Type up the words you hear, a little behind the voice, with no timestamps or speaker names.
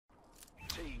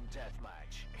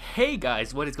Hey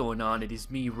guys, what is going on? It is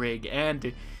me, Rig,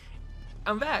 and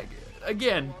I'm back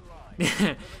again.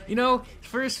 You know,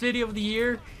 first video of the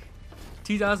year,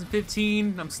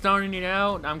 2015. I'm starting it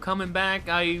out. I'm coming back.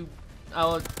 I've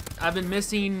been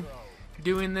missing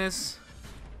doing this.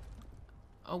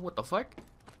 Oh, what the fuck?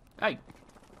 Hey,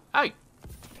 hey,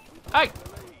 hey!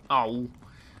 Oh,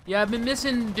 yeah, I've been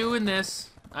missing doing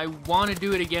this. I want to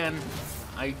do it again.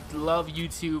 I love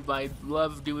YouTube. I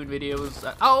love doing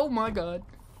videos. Oh my god.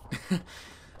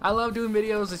 I love doing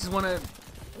videos. I just want to...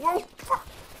 Whoa! Fuck.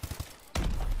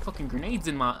 Fucking grenades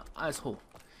in my asshole.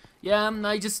 Yeah,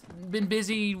 I just been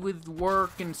busy with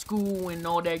work and school and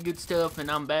all that good stuff,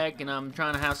 and I'm back and I'm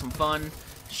trying to have some fun.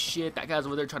 Shit, that guy's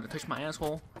over there trying to touch my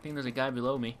asshole. I think there's a guy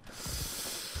below me.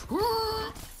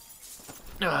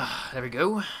 There we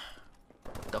go.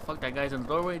 The fuck, that guy's in the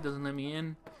doorway, doesn't let me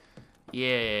in.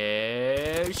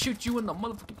 Yeah, shoot you in the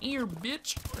motherfucking ear,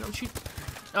 bitch. Don't shoot.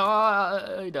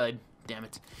 I died. Damn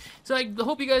it. So I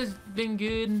hope you guys been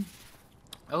good.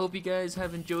 I hope you guys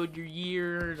have enjoyed your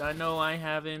year. I know I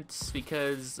haven't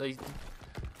because I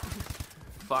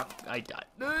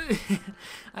died.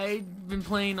 I've been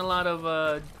playing a lot of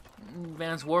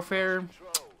Advanced Warfare.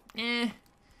 I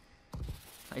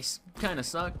kind of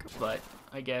suck, but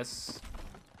I guess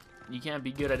you can't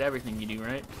be good at everything you do,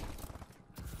 right?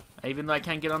 Even though I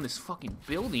can't get on this fucking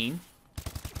building.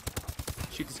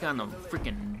 Shoot this guy in the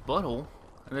freaking butthole.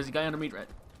 And there's a guy underneath, right?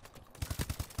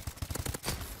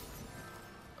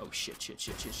 Oh shit, shit,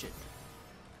 shit, shit, shit.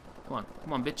 Come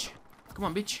on, bitch. Come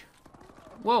on, bitch.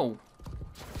 Whoa.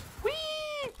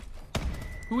 Whee!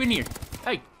 Who in here?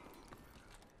 Hey!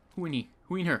 Who in here?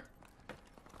 Who in her?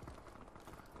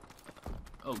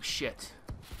 Oh shit.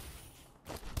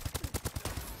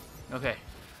 Okay.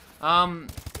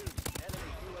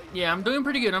 Yeah, I'm doing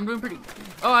pretty good. I'm doing pretty.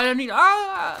 Oh, I don't need.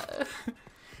 I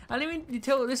didn't even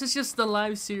tell. This is just the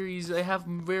live series. I have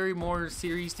more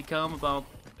series to come about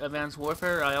Advanced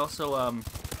Warfare. I also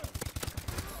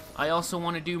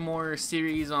want to do more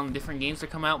series on different games that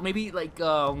come out. Maybe like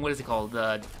what is it called?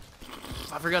 I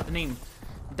forgot the name.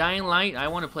 Dying Light. I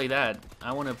want to play that.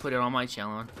 I want to put it on my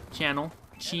channel.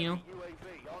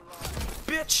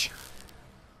 Bitch.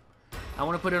 I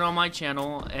want to put it on my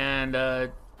channel and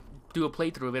do a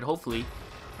playthrough of it. Hopefully,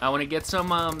 I want to get some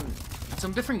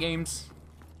different games.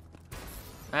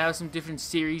 I have some different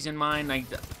series in mind. Like,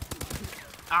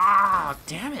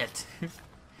 damn it.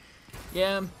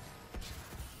 Yeah.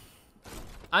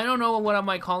 I don't know what I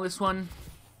might call this one.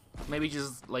 Maybe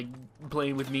just like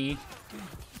playing with me.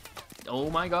 Oh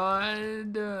my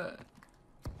god.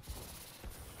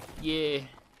 Yeah.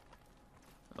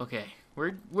 Okay,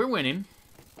 we're winning.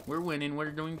 We're winning.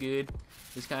 We're doing good.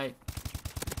 This guy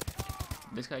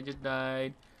just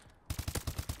died.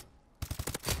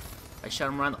 I shot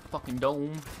him around the fucking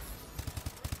dome.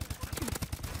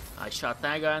 I shot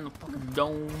that guy in the fucking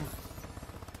dome.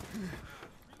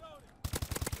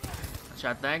 I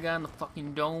shot that guy in the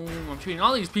fucking dome. I'm shooting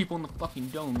all these people in the fucking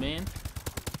dome, man.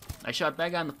 I shot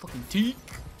that guy in the fucking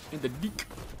teeth. In the dick.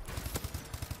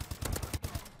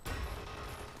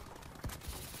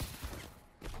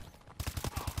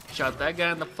 Shot that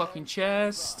guy in the fucking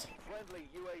chest.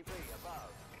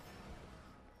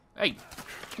 Hey.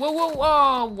 Whoa, whoa,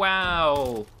 oh,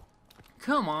 wow.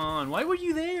 Come on, why were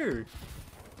you there?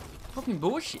 Fucking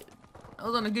bullshit. I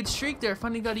was on a good streak there,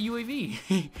 finally got a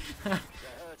UAV.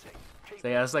 So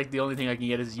yeah, that's like the only thing I can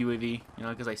get is a UAV, you know,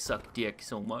 because I suck dick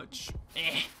so much.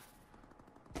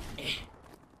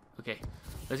 Okay,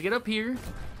 let's get up here.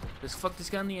 Let's fuck this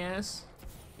guy in the ass.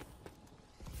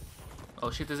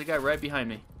 Oh shit, there's a guy right behind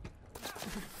me.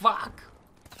 Fuck.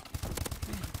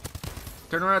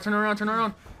 Turn around, turn around, turn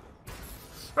around.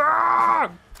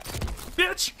 Ah!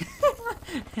 Bitch!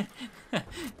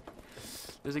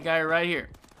 There's a guy right here.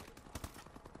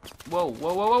 Whoa,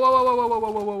 whoa, whoa, whoa, whoa, whoa, whoa,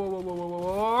 whoa, whoa, whoa, whoa, whoa,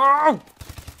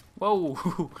 whoa, whoa,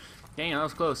 whoa. Dang, that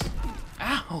was close.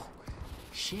 Ow!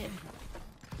 Shit.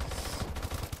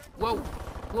 Whoa.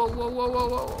 Whoa, whoa, whoa, whoa,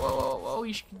 whoa, whoa, whoa,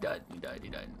 he died, he died, he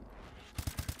died.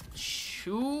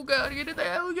 Shoo, gotta get it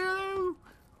there, get it there.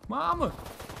 Mama!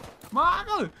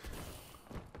 Mama!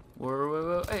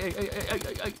 Whoa, hey,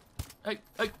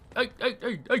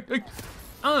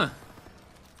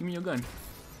 give me your gun.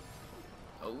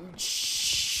 Oh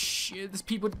shit, there's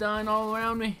people dying all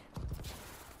around me.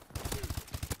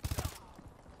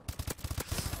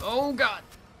 Oh god,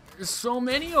 there's so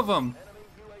many of them.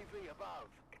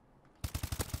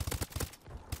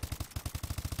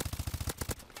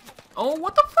 Oh,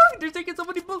 what the fuck? They're taking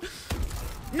somebody.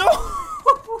 No!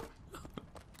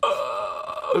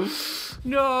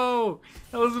 No!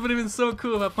 That would have been so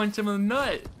cool if I punched him in the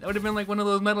nut. That would have been like one of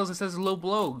those medals that says low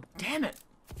blow. Damn it.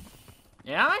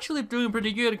 Yeah, I'm actually doing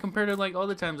pretty good compared to like all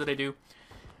the times that I do.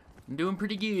 I'm doing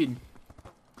pretty good.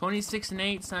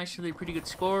 26-8 is actually a pretty good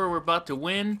score. We're about to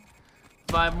win.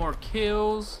 5 more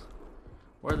kills.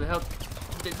 Where the hell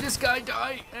did this guy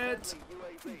die at?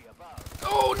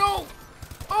 Oh no!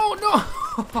 Oh no!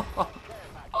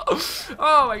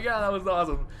 Oh my god, that was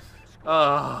awesome.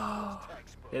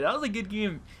 Yeah, that was a good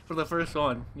game for the first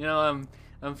one. You know,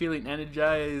 I'm feeling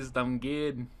energized. I'm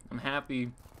good. I'm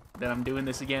happy that I'm doing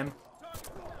this again.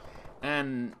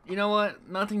 And you know what?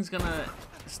 Nothing's gonna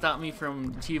stop me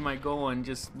from achieving my goal and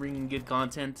just bringing good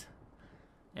content.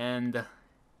 And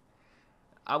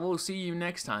I will see you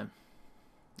next time.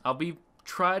 I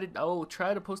will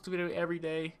try to post a video every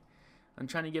day. I'm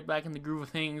trying to get back in the groove of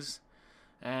things,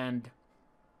 and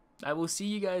I will see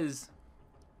you guys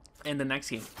in the next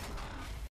game.